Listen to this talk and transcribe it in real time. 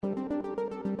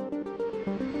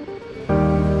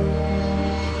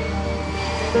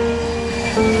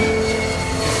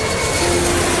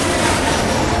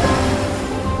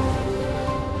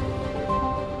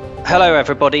Hello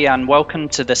everybody and welcome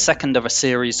to the second of a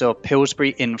series of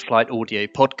Pillsbury in-flight audio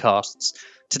podcasts.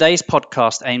 Today's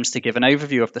podcast aims to give an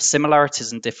overview of the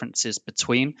similarities and differences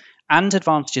between and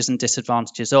advantages and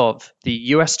disadvantages of the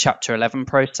US Chapter 11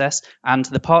 process and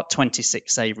the Part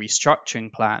 26A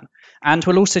restructuring plan. And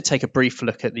we'll also take a brief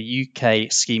look at the UK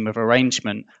scheme of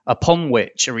arrangement upon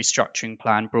which a restructuring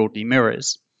plan broadly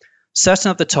mirrors.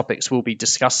 Certain of the topics we'll be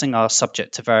discussing are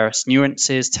subject to various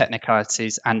nuances,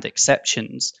 technicalities and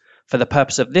exceptions. For the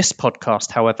purpose of this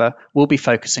podcast, however, we'll be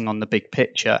focusing on the big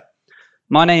picture.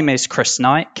 My name is Chris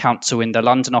Knight, counsel in the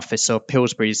London office of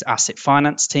Pillsbury's asset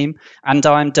finance team, and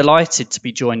I'm delighted to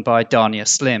be joined by Dania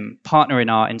Slim, partner in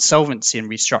our insolvency and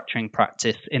restructuring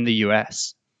practice in the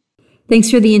US.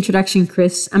 Thanks for the introduction,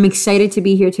 Chris. I'm excited to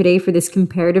be here today for this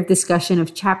comparative discussion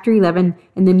of Chapter 11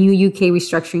 and the new UK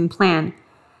restructuring plan,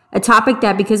 a topic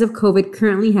that, because of COVID,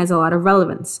 currently has a lot of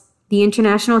relevance. The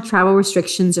international travel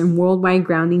restrictions and worldwide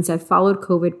groundings that followed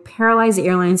COVID paralyzed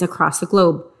airlines across the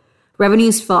globe.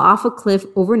 Revenues fell off a cliff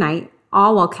overnight,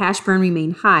 all while cash burn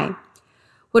remained high.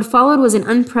 What followed was an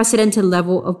unprecedented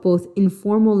level of both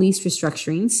informal lease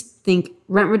restructurings, think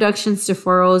rent reductions,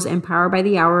 deferrals, and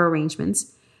power-by-the-hour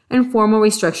arrangements, and formal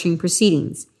restructuring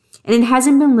proceedings. And it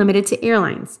hasn't been limited to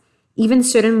airlines. Even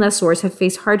certain lessors have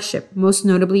faced hardship, most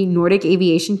notably Nordic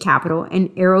Aviation Capital and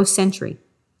AeroCentury.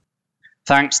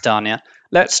 Thanks, Dania.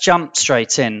 Let's jump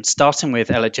straight in, starting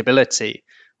with eligibility.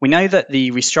 We know that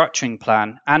the restructuring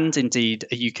plan, and indeed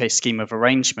a UK scheme of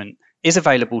arrangement, is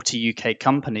available to UK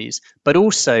companies, but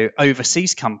also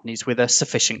overseas companies with a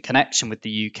sufficient connection with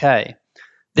the UK.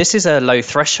 This is a low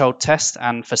threshold test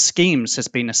and for schemes has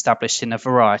been established in a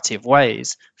variety of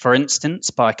ways. For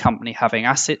instance, by a company having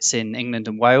assets in England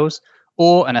and Wales,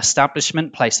 or an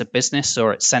establishment, place of business,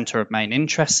 or its centre of main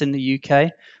interest in the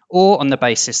UK, or on the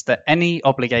basis that any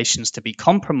obligations to be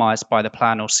compromised by the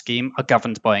plan or scheme are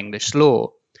governed by English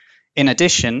law. In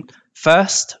addition,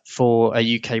 first, for a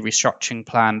UK restructuring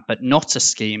plan but not a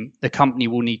scheme, the company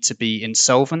will need to be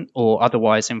insolvent or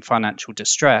otherwise in financial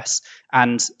distress.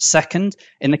 And second,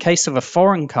 in the case of a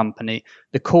foreign company,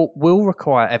 the court will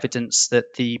require evidence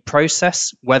that the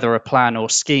process, whether a plan or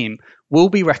scheme, will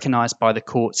be recognised by the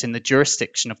courts in the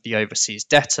jurisdiction of the overseas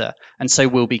debtor, and so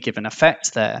will be given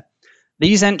effect there.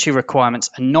 These entry requirements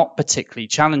are not particularly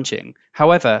challenging.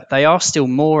 However, they are still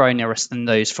more onerous than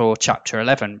those for Chapter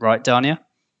 11, right, Dania?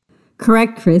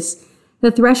 Correct, Chris.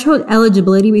 The threshold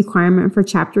eligibility requirement for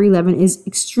Chapter 11 is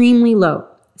extremely low.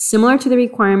 Similar to the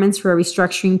requirements for a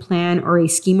restructuring plan or a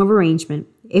scheme of arrangement,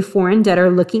 a foreign debtor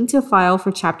looking to file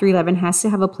for Chapter 11 has to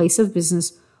have a place of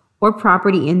business or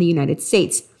property in the United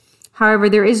States. However,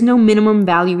 there is no minimum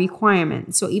value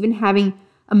requirement, so even having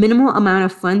a minimal amount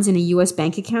of funds in a U.S.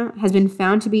 bank account has been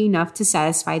found to be enough to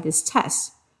satisfy this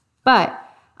test. But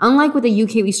unlike with the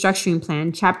UK restructuring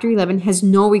plan, Chapter 11 has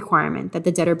no requirement that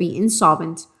the debtor be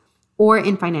insolvent or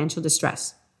in financial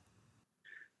distress.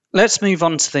 Let's move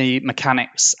on to the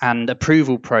mechanics and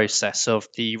approval process of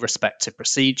the respective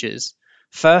procedures.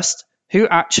 First, who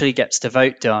actually gets to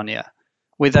vote, Dania?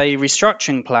 With a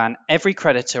restructuring plan, every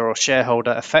creditor or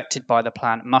shareholder affected by the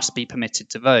plan must be permitted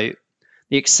to vote.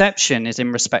 The exception is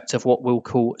in respect of what we'll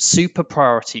call super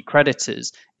priority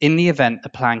creditors in the event the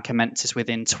plan commences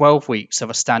within 12 weeks of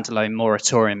a standalone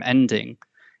moratorium ending.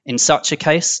 In such a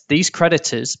case, these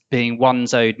creditors, being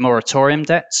ones owed moratorium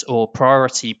debts or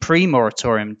priority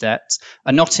pre-moratorium debts,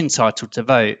 are not entitled to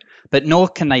vote, but nor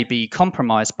can they be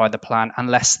compromised by the plan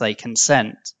unless they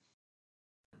consent.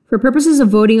 For purposes of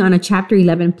voting on a Chapter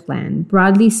 11 plan,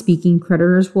 broadly speaking,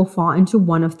 creditors will fall into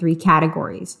one of three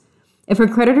categories. If a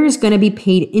creditor is going to be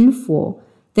paid in full,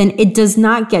 then it does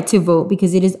not get to vote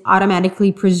because it is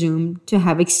automatically presumed to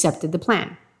have accepted the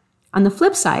plan. On the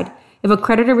flip side, if a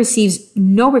creditor receives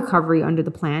no recovery under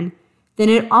the plan, then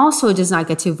it also does not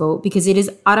get to vote because it is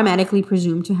automatically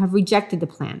presumed to have rejected the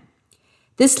plan.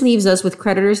 This leaves us with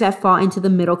creditors that fall into the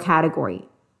middle category,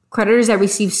 creditors that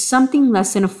receive something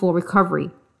less than a full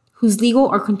recovery, whose legal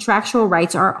or contractual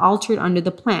rights are altered under the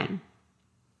plan.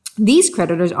 These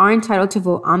creditors are entitled to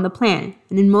vote on the plan,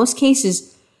 and in most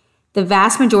cases, the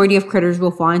vast majority of creditors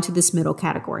will fall into this middle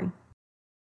category.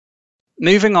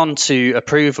 Moving on to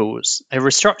approvals, a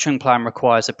restructuring plan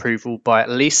requires approval by at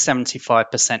least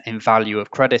 75% in value of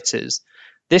creditors.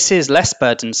 This is less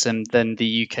burdensome than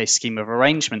the UK scheme of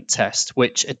arrangement test,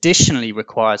 which additionally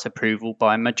requires approval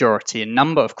by a majority in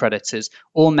number of creditors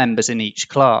or members in each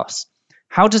class.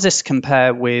 How does this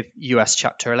compare with US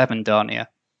Chapter 11, Dania?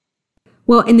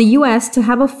 Well, in the US, to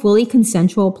have a fully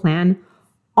consensual plan,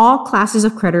 all classes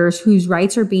of creditors whose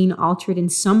rights are being altered in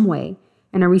some way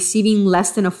and are receiving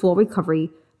less than a full recovery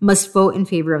must vote in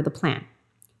favor of the plan.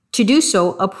 To do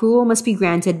so, approval must be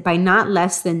granted by not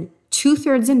less than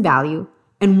 2/3 in value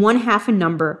and 1/2 in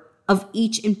number of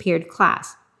each impaired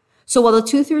class. So while the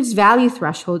 2/3 value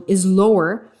threshold is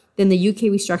lower than the UK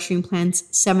restructuring plan's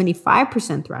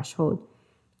 75% threshold,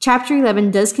 Chapter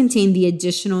 11 does contain the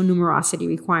additional numerosity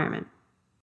requirement.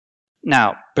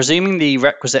 Now, presuming the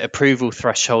requisite approval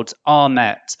thresholds are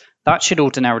met, that should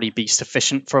ordinarily be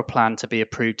sufficient for a plan to be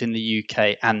approved in the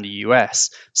UK and the US,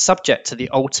 subject to the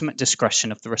ultimate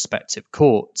discretion of the respective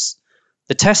courts.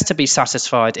 The test to be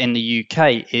satisfied in the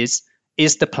UK is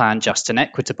the plan just and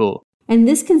equitable? And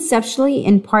this conceptually,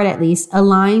 in part at least,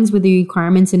 aligns with the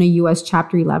requirements in a US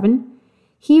Chapter 11.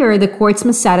 Here, the courts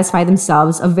must satisfy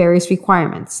themselves of various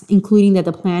requirements, including that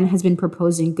the plan has been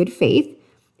proposed in good faith,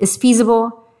 is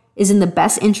feasible, is in the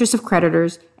best interest of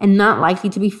creditors, and not likely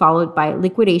to be followed by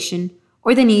liquidation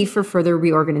or the need for further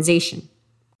reorganization.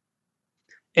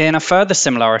 In a further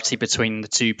similarity between the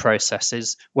two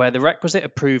processes, where the requisite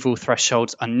approval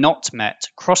thresholds are not met,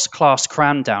 cross-class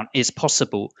cram-down is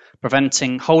possible,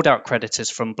 preventing holdout creditors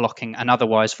from blocking an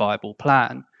otherwise viable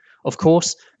plan. Of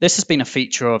course, this has been a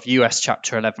feature of US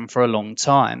Chapter 11 for a long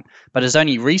time, but has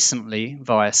only recently,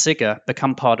 via SIGA,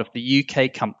 become part of the UK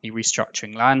company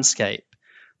restructuring landscape.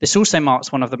 This also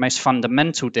marks one of the most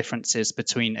fundamental differences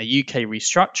between a UK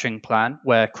restructuring plan,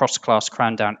 where cross-class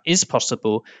cram-down is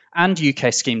possible, and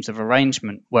UK schemes of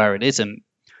arrangement, where it isn't.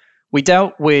 We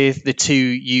dealt with the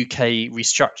two UK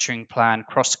restructuring plan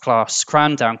cross-class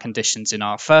cram-down conditions in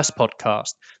our first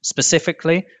podcast.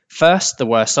 Specifically, first, the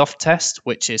worse off test,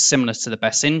 which is similar to the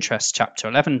best interest Chapter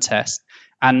 11 test,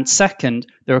 and second,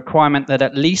 the requirement that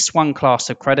at least one class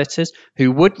of creditors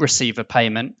who would receive a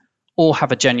payment or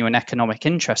have a genuine economic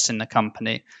interest in the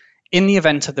company, in the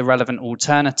event of the relevant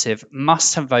alternative,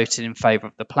 must have voted in favour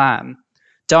of the plan.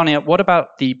 Dania, what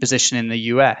about the position in the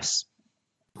US?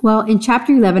 Well, in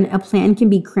Chapter 11, a plan can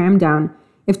be crammed down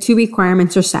if two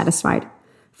requirements are satisfied.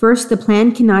 First, the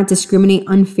plan cannot discriminate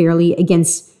unfairly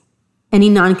against any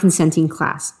non-consenting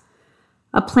class.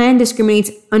 A plan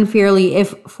discriminates unfairly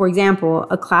if, for example,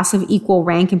 a class of equal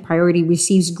rank and priority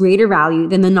receives greater value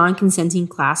than the non-consenting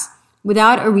class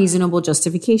without a reasonable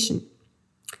justification.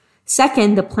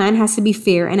 Second, the plan has to be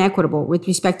fair and equitable with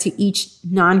respect to each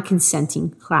non-consenting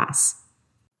class.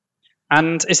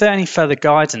 And is there any further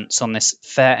guidance on this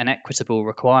fair and equitable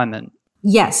requirement?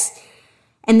 Yes,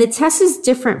 and the test is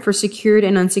different for secured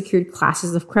and unsecured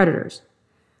classes of creditors.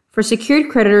 For secured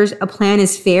creditors, a plan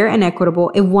is fair and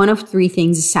equitable if one of three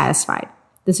things is satisfied.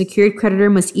 The secured creditor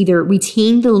must either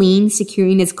retain the lien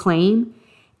securing its claim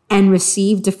and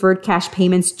receive deferred cash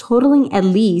payments totaling at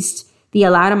least the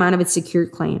allowed amount of its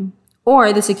secured claim,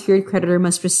 or the secured creditor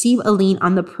must receive a lien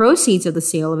on the proceeds of the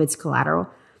sale of its collateral,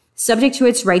 subject to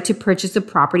its right to purchase the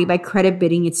property by credit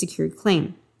bidding its secured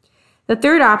claim. The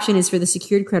third option is for the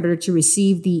secured creditor to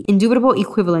receive the indubitable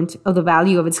equivalent of the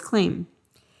value of its claim.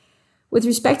 With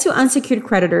respect to unsecured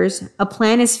creditors, a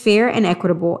plan is fair and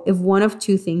equitable if one of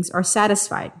two things are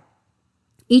satisfied.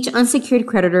 Each unsecured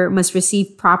creditor must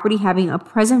receive property having a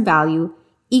present value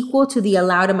equal to the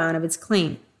allowed amount of its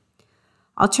claim.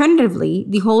 Alternatively,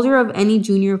 the holder of any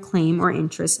junior claim or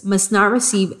interest must not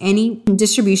receive any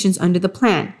distributions under the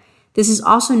plan. This is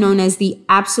also known as the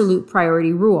absolute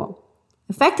priority rule.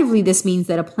 Effectively, this means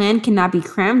that a plan cannot be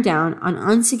crammed down on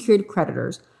unsecured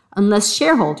creditors unless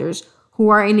shareholders who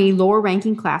are in a lower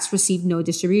ranking class receive no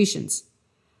distributions.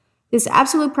 This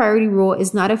absolute priority rule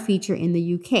is not a feature in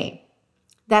the UK.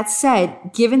 That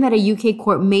said, given that a UK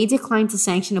court may decline to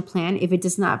sanction a plan if it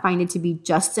does not find it to be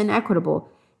just and equitable,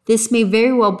 this may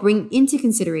very well bring into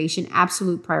consideration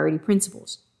absolute priority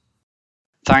principles.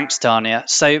 Thanks, Dania.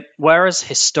 So, whereas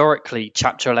historically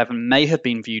Chapter 11 may have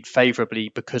been viewed favourably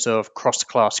because of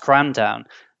cross-class cram-down,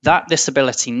 that this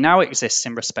ability now exists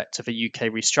in respect of a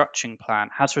UK restructuring plan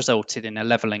has resulted in a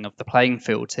levelling of the playing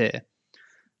field here.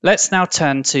 Let's now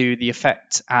turn to the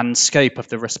effect and scope of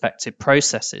the respective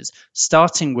processes,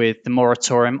 starting with the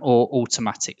moratorium or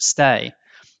automatic stay.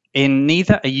 In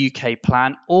neither a UK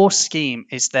plan or scheme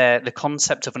is there the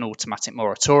concept of an automatic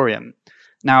moratorium.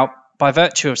 Now, by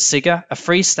virtue of SIGA, a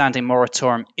freestanding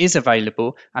moratorium is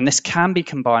available, and this can be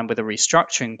combined with a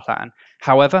restructuring plan.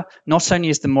 However, not only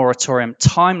is the moratorium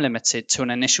time limited to an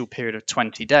initial period of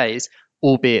 20 days,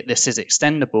 albeit this is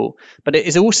extendable, but it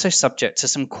is also subject to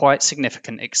some quite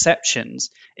significant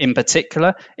exceptions. In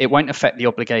particular, it won't affect the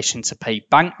obligation to pay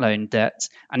bank loan debt,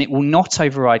 and it will not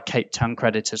override Cape Town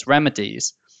creditors'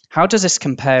 remedies. How does this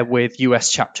compare with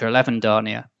US Chapter 11,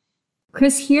 Dania?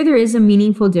 Chris, here there is a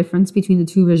meaningful difference between the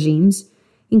two regimes.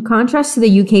 In contrast to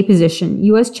the UK position,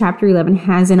 US Chapter 11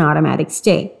 has an automatic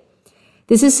stay.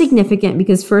 This is significant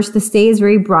because first, the stay is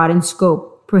very broad in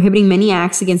scope, prohibiting many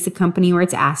acts against the company or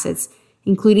its assets,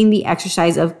 including the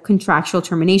exercise of contractual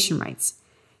termination rights.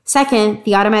 Second,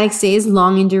 the automatic stay is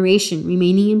long in duration,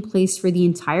 remaining in place for the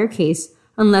entire case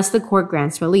unless the court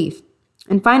grants relief.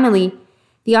 And finally,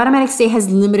 the automatic stay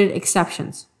has limited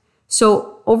exceptions.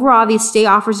 So overall, the stay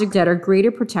offers a debtor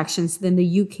greater protections than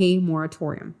the UK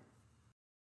moratorium.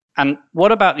 And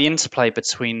what about the interplay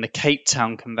between the Cape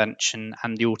Town Convention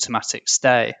and the automatic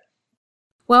stay?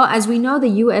 Well, as we know,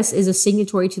 the US is a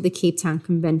signatory to the Cape Town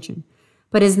Convention,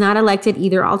 but has not elected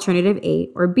either Alternative A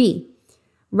or B.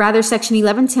 Rather, Section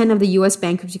 1110 of the US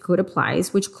Bankruptcy Code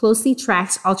applies, which closely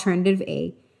tracks Alternative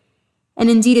A, and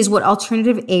indeed is what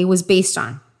Alternative A was based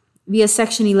on. Via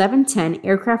Section 1110,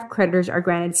 aircraft creditors are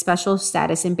granted special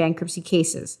status in bankruptcy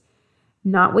cases.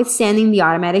 Notwithstanding the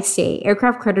automatic stay,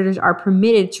 aircraft creditors are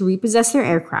permitted to repossess their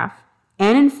aircraft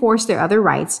and enforce their other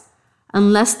rights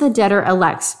unless the debtor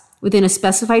elects, within a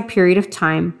specified period of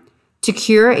time, to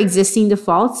cure existing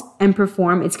defaults and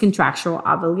perform its contractual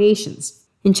obligations.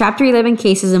 In Chapter 11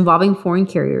 cases involving foreign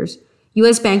carriers,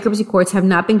 U.S. bankruptcy courts have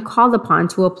not been called upon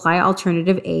to apply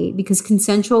Alternative A because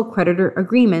consensual creditor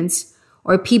agreements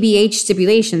or PBH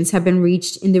stipulations have been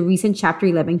reached in the recent Chapter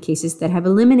 11 cases that have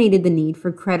eliminated the need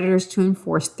for creditors to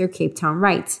enforce their Cape Town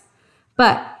rights.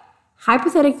 But,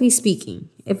 hypothetically speaking,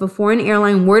 if a foreign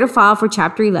airline were to file for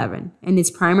Chapter 11 and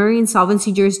its primary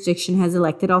insolvency jurisdiction has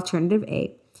elected Alternative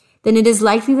A, then it is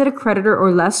likely that a creditor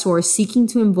or lessor seeking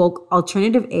to invoke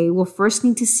Alternative A will first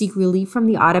need to seek relief from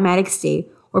the automatic stay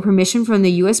or permission from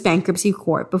the U.S. Bankruptcy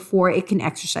Court before it can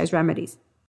exercise remedies.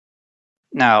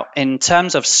 Now, in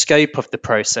terms of scope of the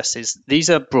processes, these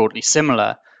are broadly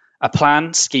similar. A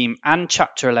plan, scheme, and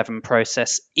Chapter 11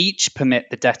 process each permit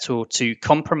the debtor to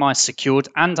compromise secured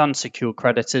and unsecured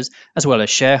creditors as well as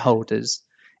shareholders.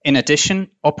 In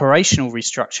addition, operational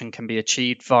restructuring can be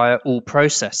achieved via all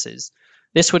processes.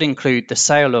 This would include the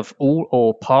sale of all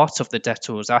or part of the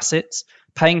debtor's assets,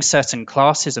 paying certain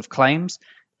classes of claims,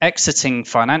 exiting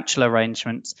financial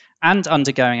arrangements, and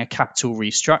undergoing a capital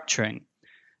restructuring.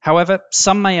 However,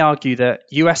 some may argue that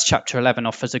US Chapter 11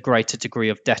 offers a greater degree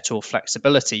of debtor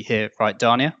flexibility here, right,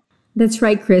 Dania? That's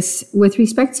right, Chris. With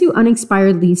respect to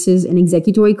unexpired leases and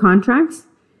executory contracts,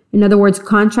 in other words,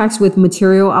 contracts with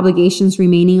material obligations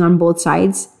remaining on both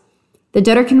sides, the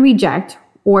debtor can reject,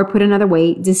 or put another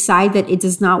way, decide that it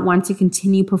does not want to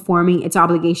continue performing its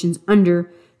obligations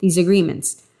under these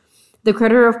agreements. The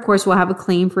creditor, of course, will have a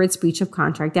claim for its breach of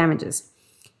contract damages.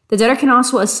 The debtor can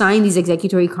also assign these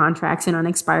executory contracts and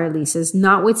unexpired leases,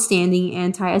 notwithstanding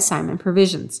anti-assignment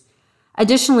provisions.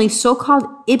 Additionally, so-called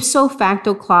ipso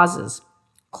facto clauses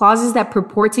that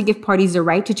purport to give parties the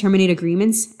right to terminate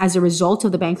agreements as a result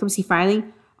of the bankruptcy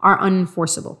filing, are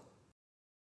unenforceable.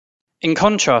 In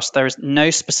contrast, there is no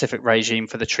specific regime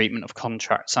for the treatment of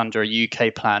contracts under a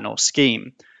UK plan or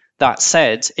scheme. That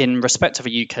said, in respect of a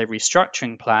UK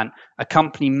restructuring plan, a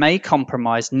company may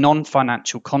compromise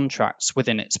non-financial contracts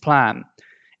within its plan.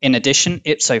 In addition,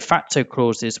 ipso facto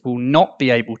clauses will not be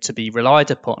able to be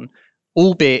relied upon,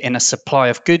 albeit in a supply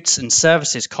of goods and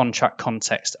services contract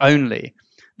context only.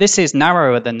 This is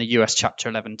narrower than the US Chapter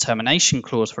 11 termination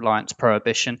clause reliance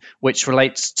prohibition, which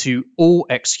relates to all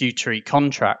executory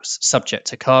contracts subject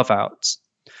to carve-outs.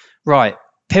 Right,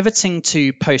 pivoting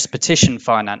to post-petition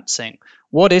financing.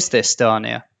 What is this,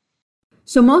 Dania?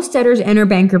 So most debtors enter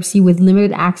bankruptcy with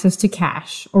limited access to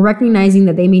cash, or recognizing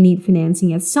that they may need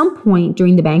financing at some point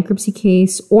during the bankruptcy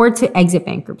case or to exit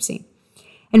bankruptcy.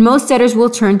 And most debtors will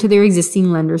turn to their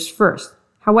existing lenders first.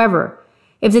 However,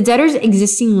 if the debtor's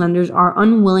existing lenders are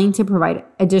unwilling to provide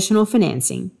additional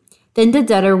financing, then the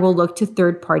debtor will look to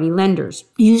third-party lenders.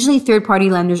 Usually, third-party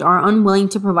lenders are unwilling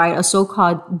to provide a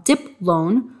so-called DIP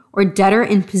loan or debtor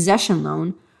in possession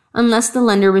loan unless the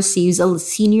lender receives a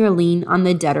senior lien on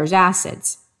the debtor's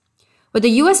assets. What the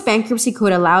U.S. Bankruptcy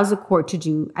Code allows the court to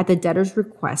do at the debtor's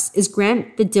request is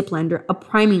grant the DIP lender a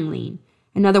priming lien.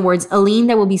 In other words, a lien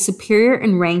that will be superior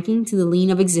in ranking to the lien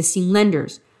of existing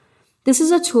lenders. This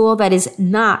is a tool that is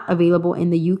not available in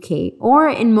the UK or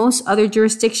in most other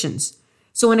jurisdictions.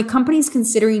 So when a company is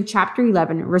considering Chapter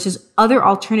 11 versus other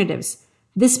alternatives,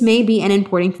 this may be an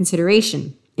important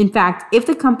consideration. In fact, if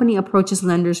the company approaches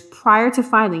lenders prior to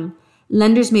filing,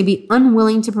 lenders may be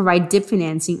unwilling to provide DIP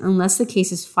financing unless the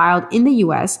case is filed in the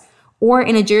US or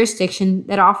in a jurisdiction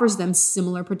that offers them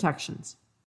similar protections.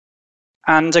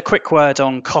 And a quick word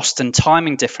on cost and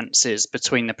timing differences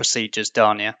between the procedures,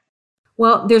 Dania.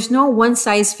 Well, there's no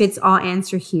one-size-fits-all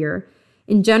answer here.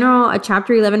 In general, a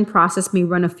Chapter 11 process may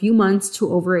run a few months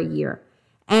to over a year,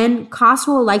 and costs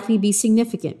will likely be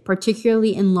significant,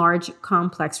 particularly in large,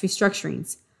 complex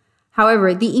restructurings.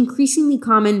 However, the increasingly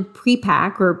common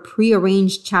pre-pack or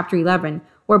pre-arranged Chapter 11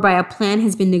 whereby a plan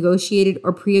has been negotiated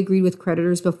or pre-agreed with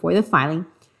creditors before the filing,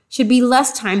 should be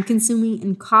less time-consuming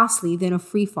and costly than a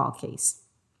free-fall case.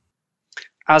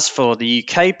 As for the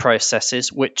UK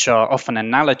processes, which are often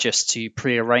analogous to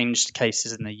pre-arranged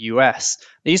cases in the US,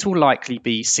 these will likely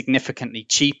be significantly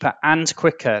cheaper and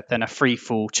quicker than a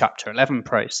free-fall Chapter 11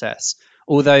 process.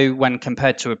 Although when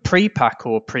compared to a pre-PAC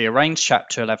or pre-arranged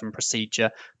Chapter 11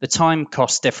 procedure, the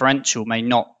time-cost differential may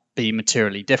not be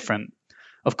materially different.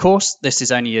 Of course, this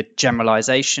is only a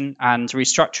generalization, and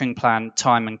restructuring plan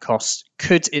time and costs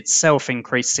could itself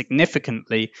increase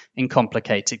significantly in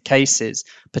complicated cases,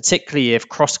 particularly if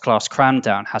cross-class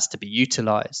cram-down has to be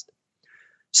utilized.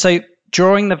 So,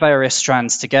 drawing the various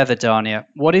strands together, Dania,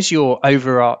 what is your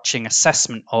overarching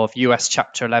assessment of US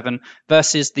Chapter 11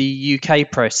 versus the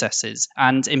UK processes,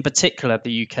 and in particular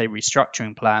the UK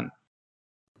restructuring plan?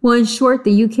 Well, in short,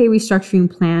 the UK restructuring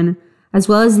plan, as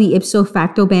well as the ipso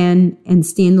facto ban and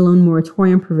standalone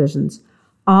moratorium provisions,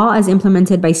 all as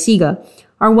implemented by SIGA,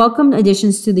 are welcomed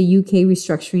additions to the UK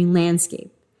restructuring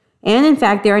landscape. And in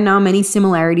fact, there are now many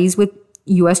similarities with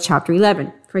US Chapter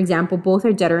 11. For example, both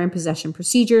are debtor in possession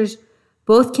procedures.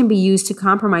 Both can be used to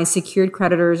compromise secured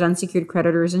creditors, unsecured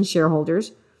creditors, and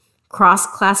shareholders.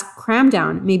 Cross-class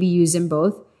cram-down may be used in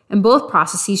both, and both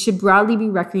processes should broadly be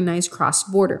recognized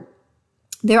cross-border.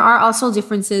 There are also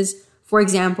differences, for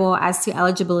example, as to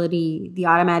eligibility, the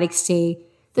automatic stay,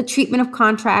 the treatment of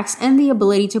contracts, and the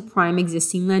ability to prime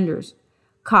existing lenders.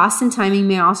 Cost and timing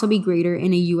may also be greater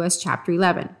in a U.S. Chapter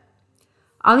 11.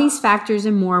 All these factors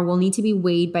and more will need to be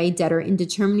weighed by a debtor in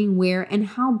determining where and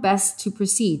how best to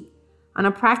proceed. On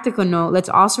a practical note, let's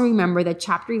also remember that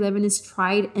Chapter 11 is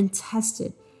tried and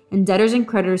tested, and debtors and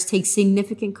creditors take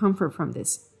significant comfort from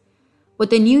this. What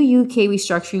the new UK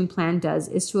restructuring plan does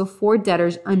is to afford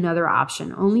debtors another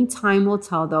option. Only time will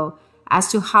tell, though,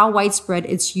 as to how widespread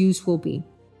its use will be.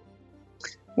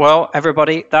 Well,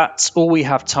 everybody, that's all we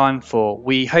have time for.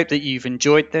 We hope that you've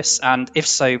enjoyed this, and if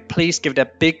so, please give it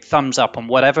a big thumbs up on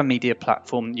whatever media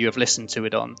platform you have listened to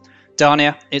it on.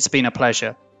 Dania, it's been a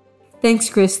pleasure.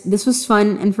 Thanks, Chris. This was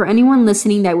fun, and for anyone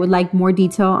listening that would like more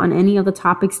detail on any of the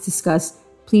topics discussed,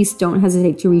 please don't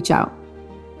hesitate to reach out.